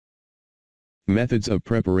Methods of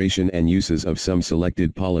preparation and uses of some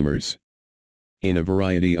selected polymers. In a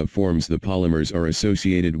variety of forms the polymers are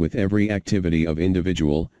associated with every activity of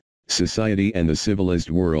individual, society and the civilized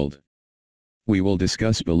world. We will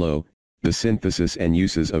discuss below, the synthesis and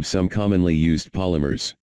uses of some commonly used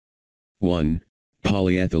polymers. 1.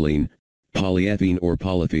 Polyethylene, polyethene or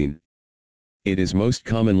polythene. It is most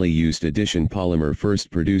commonly used addition polymer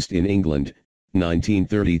first produced in England,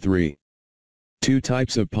 1933. Two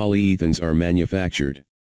types of polyethenes are manufactured.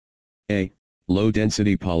 A.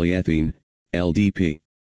 Low-density polyethene, LDP.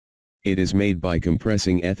 It is made by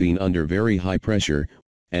compressing ethene under very high pressure,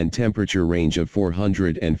 and temperature range of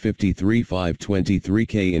 453–523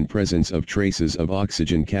 K in presence of traces of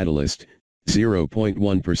oxygen catalyst,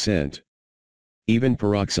 0.1%. Even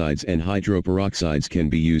peroxides and hydroperoxides can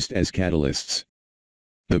be used as catalysts.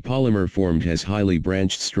 The polymer formed has highly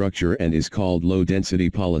branched structure and is called low-density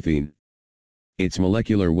polythene. Its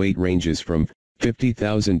molecular weight ranges from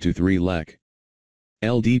 50,000 to 3 lakh.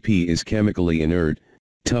 LDP is chemically inert,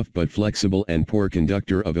 tough but flexible and poor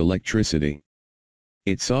conductor of electricity.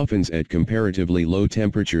 It softens at comparatively low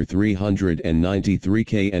temperature 393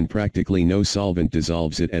 K and practically no solvent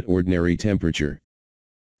dissolves it at ordinary temperature.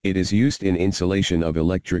 It is used in insulation of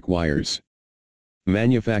electric wires,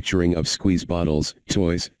 manufacturing of squeeze bottles,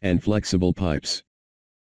 toys, and flexible pipes.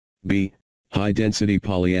 B. High-density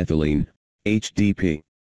polyethylene, HDP.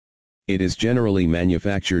 It is generally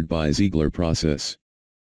manufactured by Ziegler process.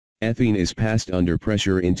 Ethene is passed under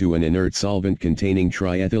pressure into an inert solvent containing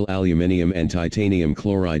triethyl aluminium and titanium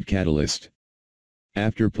chloride catalyst.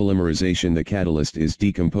 After polymerization the catalyst is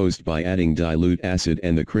decomposed by adding dilute acid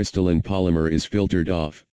and the crystalline polymer is filtered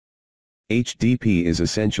off. HDP is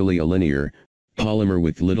essentially a linear polymer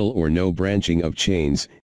with little or no branching of chains.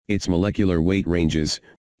 Its molecular weight ranges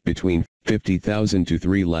between 50,000 to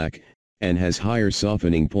 3 lakh, and has higher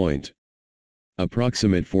softening point.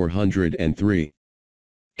 Approximate 403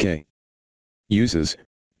 K. Uses.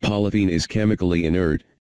 Polythene is chemically inert,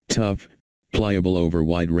 tough, pliable over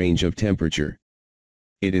wide range of temperature.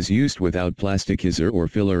 It is used without plasticizer or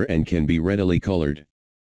filler and can be readily colored.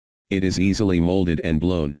 It is easily molded and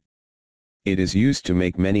blown. It is used to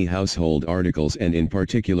make many household articles and in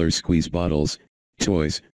particular squeeze bottles,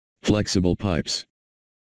 toys, flexible pipes.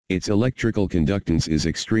 Its electrical conductance is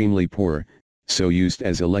extremely poor, so used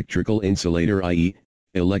as electrical insulator, i.e.,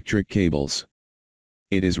 electric cables.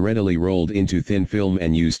 It is readily rolled into thin film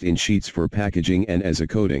and used in sheets for packaging and as a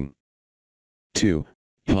coating. 2.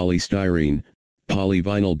 Polystyrene,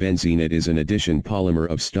 polyvinyl benzene. It is an addition polymer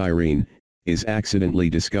of styrene, is accidentally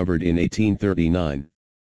discovered in 1839.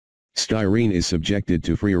 Styrene is subjected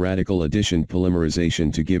to free radical addition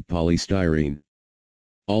polymerization to give polystyrene.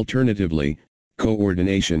 Alternatively,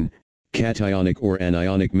 coordination, cationic or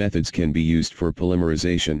anionic methods can be used for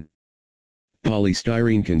polymerization.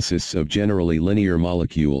 Polystyrene consists of generally linear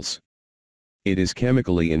molecules. It is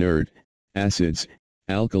chemically inert. Acids,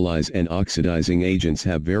 alkalis and oxidizing agents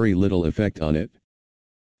have very little effect on it.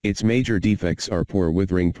 Its major defects are poor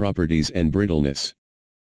withering properties and brittleness.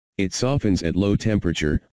 It softens at low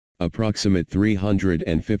temperature, approximate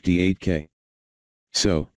 358 K.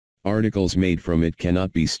 So, articles made from it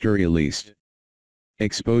cannot be sterilized.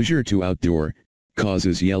 Exposure to outdoor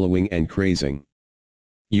causes yellowing and crazing.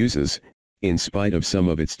 Uses. In spite of some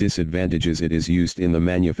of its disadvantages, it is used in the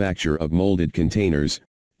manufacture of molded containers,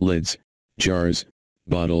 lids, jars,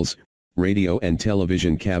 bottles, radio and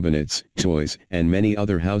television cabinets, toys, and many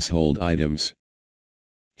other household items.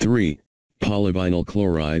 3. Polyvinyl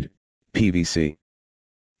chloride, PVC.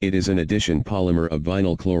 It is an addition polymer of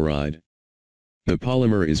vinyl chloride. The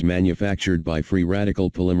polymer is manufactured by free radical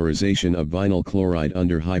polymerization of vinyl chloride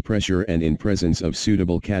under high pressure and in presence of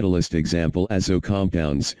suitable catalyst, example azo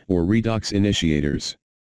compounds or redox initiators.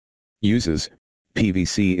 Uses.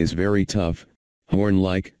 PVC is very tough,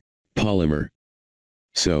 horn-like polymer.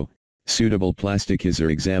 So, suitable plasticizer,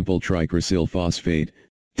 example tricrysyl phosphate,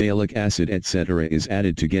 phthalic acid etc. is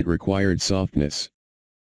added to get required softness.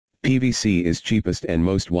 PVC is cheapest and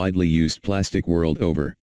most widely used plastic world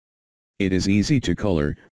over. It is easy to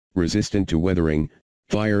color, resistant to weathering,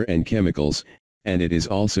 fire and chemicals, and it is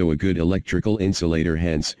also a good electrical insulator,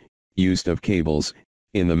 hence, used of cables,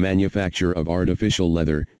 in the manufacture of artificial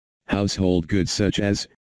leather, household goods such as,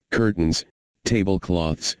 curtains,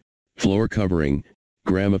 tablecloths, floor covering,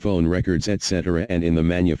 gramophone records etc. and in the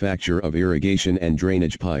manufacture of irrigation and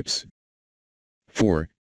drainage pipes. 4.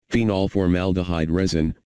 Phenol-formaldehyde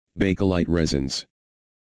resin, Bakelite resins.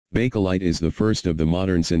 Bakelite is the first of the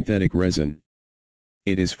modern synthetic resin.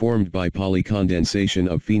 It is formed by polycondensation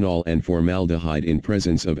of phenol and formaldehyde in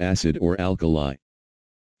presence of acid or alkali.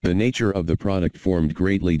 The nature of the product formed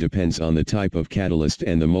greatly depends on the type of catalyst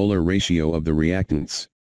and the molar ratio of the reactants.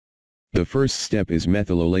 The first step is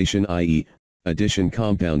methylylation, i.e., addition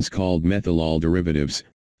compounds called methylol derivatives,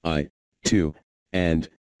 I, 2, and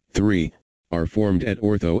 3, are formed at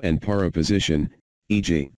ortho and para position,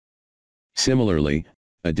 e.g. Similarly,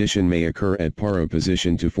 addition may occur at para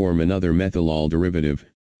position to form another methylol derivative,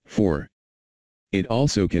 4. It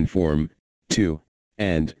also can form 2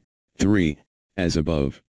 and 3, as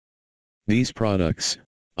above. These products,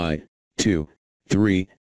 I, 2, 3,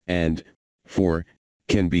 and 4,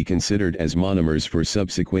 can be considered as monomers for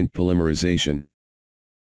subsequent polymerization.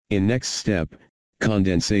 In next step,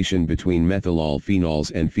 condensation between methylol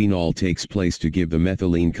phenols and phenol takes place to give the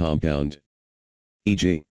methylene compound.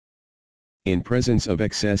 E.g. in presence of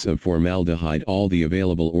excess of formaldehyde, all the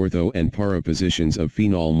available ortho and para positions of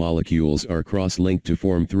phenol molecules are cross-linked to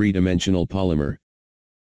form three-dimensional polymer.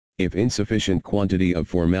 If insufficient quantity of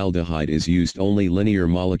formaldehyde is used, only linear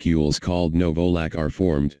molecules called novolac are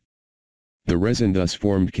formed. The resin thus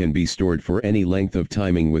formed can be stored for any length of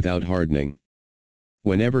timing without hardening.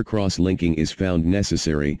 Whenever cross-linking is found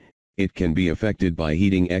necessary, it can be effected by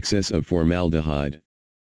heating excess of formaldehyde.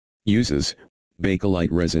 Uses: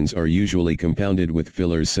 Bakelite resins are usually compounded with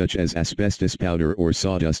fillers such as asbestos powder or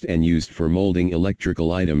sawdust and used for molding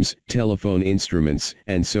electrical items, telephone instruments,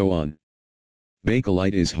 and so on.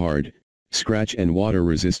 Bakelite is hard, scratch and water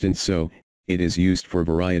resistant, so it is used for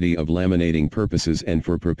variety of laminating purposes and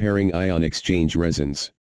for preparing ion exchange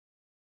resins.